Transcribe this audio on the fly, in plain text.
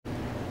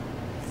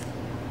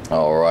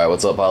Alright,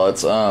 what's up,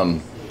 pilots?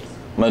 I'm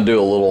going to do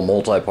a little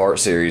multi-part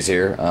series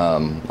here.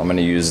 I'm going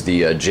to use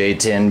the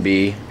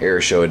J10B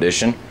Air Show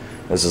Edition.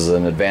 This is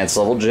an advanced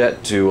level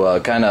jet to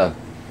kind of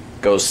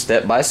go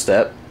step by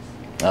step.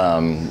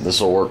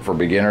 This will work for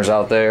beginners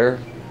out there,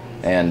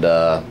 and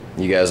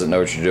you guys that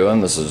know what you're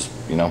doing. This is,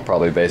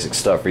 probably basic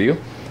stuff for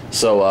you.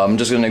 So I'm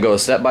just going to go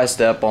step by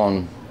step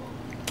on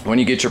when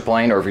you get your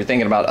plane, or if you're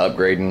thinking about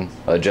upgrading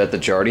a jet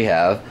that you already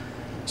have.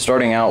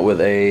 Starting out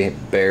with a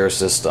bare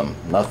system,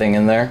 nothing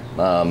in there.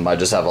 I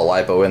just have a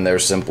lipo in there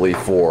simply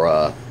for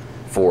a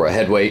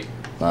head weight.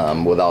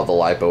 Without the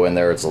lipo in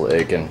there,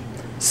 it can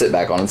sit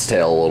back on its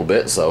tail a little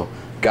bit. So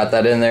got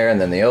that in there,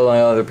 and then the only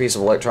other piece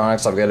of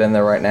electronics I've got in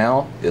there right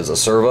now is a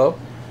servo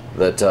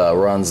that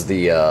runs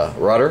the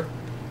rudder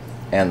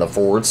and the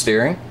forward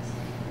steering.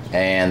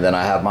 And then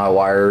I have my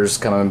wires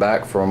coming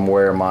back from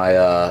where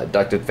my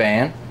ducted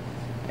fan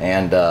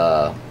and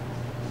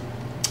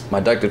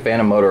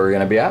motor are going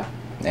to be at.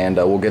 And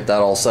we'll get that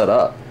all set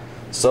up.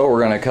 So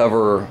we're going to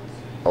cover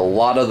a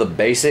lot of the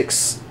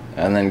basics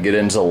and then get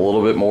into a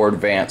little bit more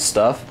advanced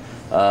stuff.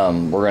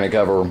 We're going to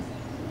cover,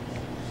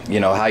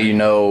 how you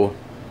know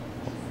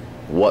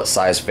what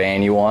size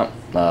fan you want,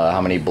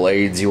 how many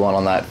blades you want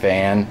on that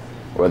fan,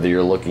 whether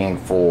you're looking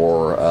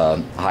for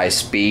high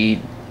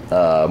speed,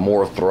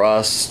 more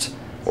thrust,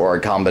 or a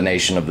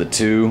combination of the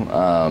two.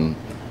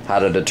 How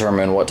to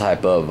determine what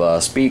type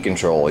of speed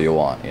control you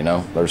want.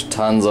 There's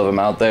tons of them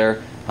out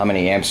there. How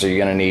many amps are you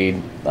going to need,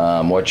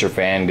 what's your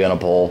fan going to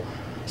pull,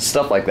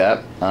 stuff like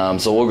that.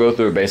 So we'll go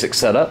through a basic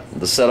setup.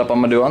 The setup I'm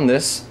going to do on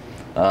this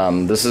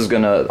is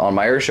going to, on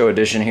my Air Show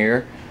Edition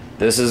here,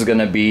 this is going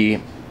to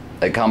be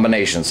a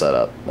combination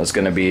setup. It's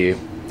going to be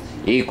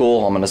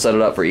equal. I'm going to set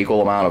it up for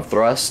equal amount of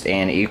thrust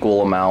and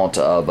equal amount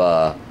of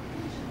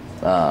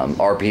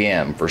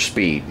RPM for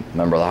speed.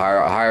 Remember, the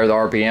higher the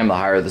RPM, the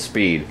higher the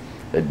speed.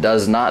 It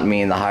does not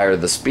mean the higher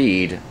the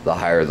speed, the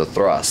higher the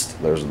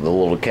thrust. There's the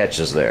little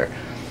catches there.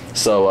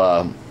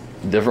 So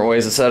different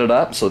ways to set it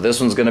up. So this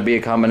one's going to be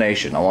a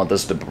combination. I want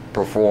this to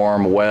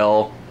perform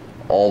well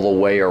all the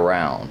way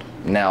around.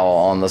 Now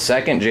on the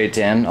second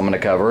J10 I'm going to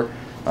cover,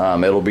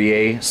 it'll be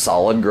a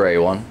solid gray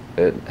one.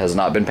 It has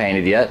not been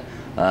painted yet.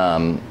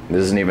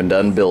 This isn't even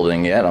done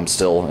building yet. I'm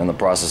still in the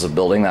process of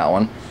building that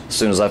one. As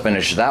soon as I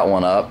finish that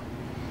one up,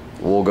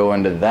 we'll go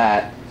into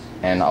that,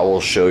 and I will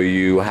show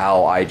you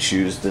how I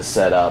choose to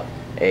set up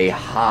a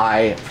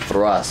high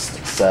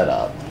thrust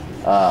setup.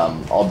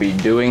 I'll be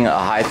doing a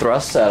high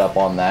thrust setup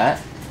on that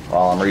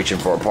while I'm reaching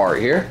for a part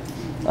here,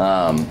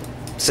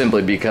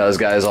 simply because,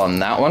 guys, on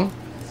that one,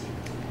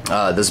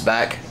 this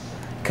back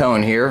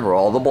cone here where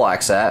all the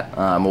black's at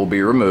will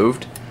be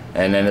removed,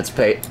 and in its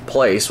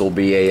place will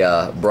be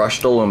a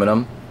brushed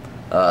aluminum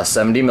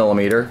 70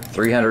 millimeter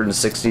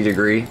 360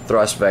 degree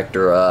thrust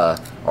vector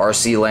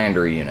RC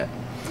lander unit.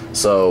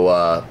 So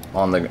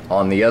on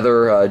the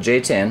other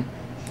J10,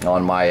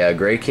 on my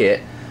gray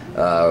kit,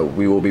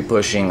 we will be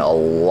pushing a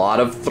lot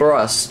of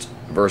thrust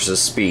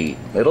versus speed.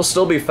 It'll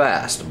still be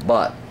fast,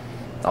 but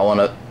I want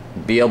to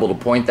be able to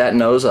point that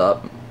nose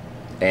up,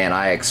 and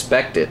I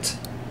expect it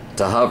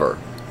to hover,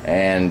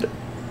 and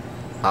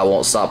I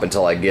won't stop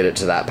until I get it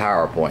to that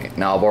power point.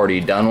 Now, I've already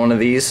done one of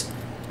these,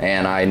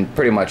 and I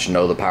pretty much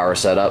know the power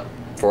setup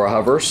for a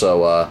hover,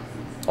 so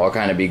I'll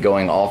kind of be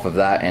going off of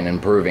that and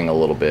improving a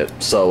little bit.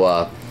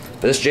 So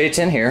this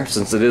J10 here,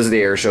 since it is the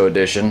Air Show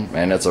Edition,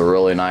 and it's a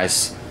really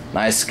nice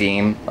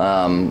scheme,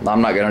 I'm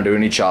not going to do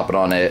any chopping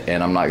on it,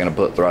 and I'm not going to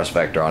put thrust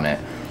vector on it.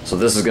 So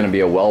this is going to be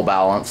a well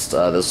balanced.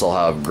 This will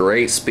have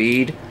great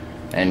speed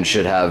and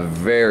should have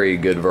very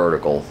good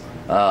vertical.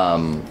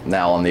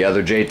 Now on the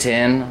other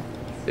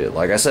J10,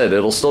 like I said,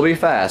 it'll still be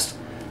fast,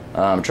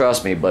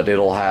 trust me, but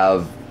it'll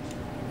have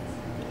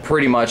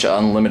pretty much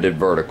unlimited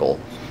vertical.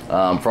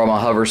 From a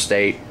hover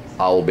state,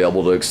 I will be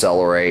able to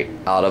accelerate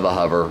out of a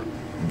hover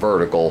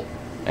vertical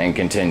and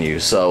continue.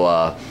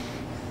 So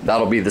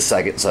that'll be the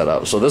second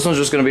setup. So this one's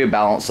just going to be a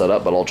balanced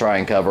setup, but I'll try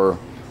and cover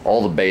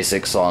all the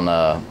basics on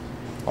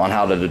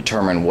how to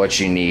determine what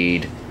you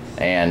need,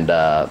 and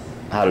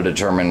how to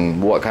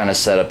determine what kind of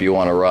setup you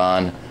want to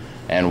run,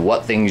 and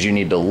what things you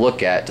need to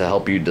look at to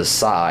help you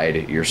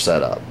decide your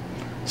setup.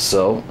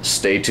 So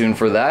stay tuned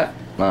for that.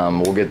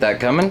 We'll get that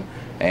coming,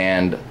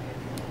 and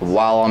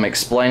while I'm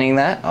explaining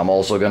that, I'm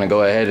also going to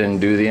go ahead and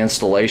do the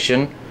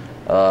installation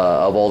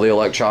of all the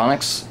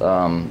electronics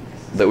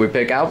that we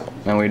pick out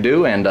and we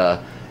do, and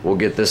we'll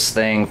get this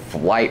thing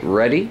flight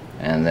ready,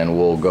 and then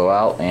we'll go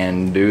out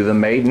and do the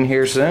maiden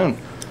here soon.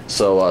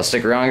 So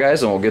stick around,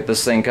 guys, and we'll get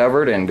this thing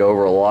covered and go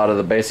over a lot of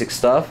the basic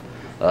stuff.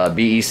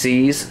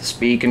 BECs,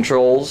 speed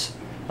controls,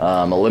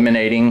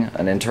 eliminating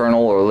an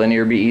internal or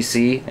linear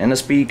BEC in a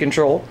speed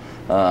control,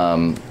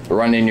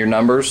 running your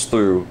numbers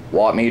through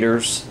watt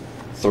meters,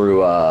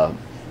 through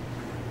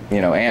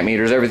amp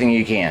meters, everything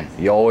you can.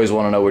 You always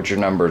want to know what your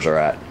numbers are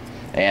at,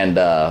 and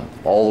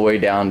all the way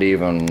down to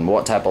even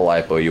what type of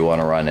lipo you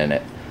want to run in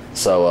it.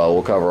 So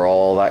we'll cover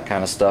all that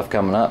kind of stuff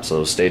coming up,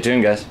 so stay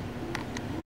tuned, guys.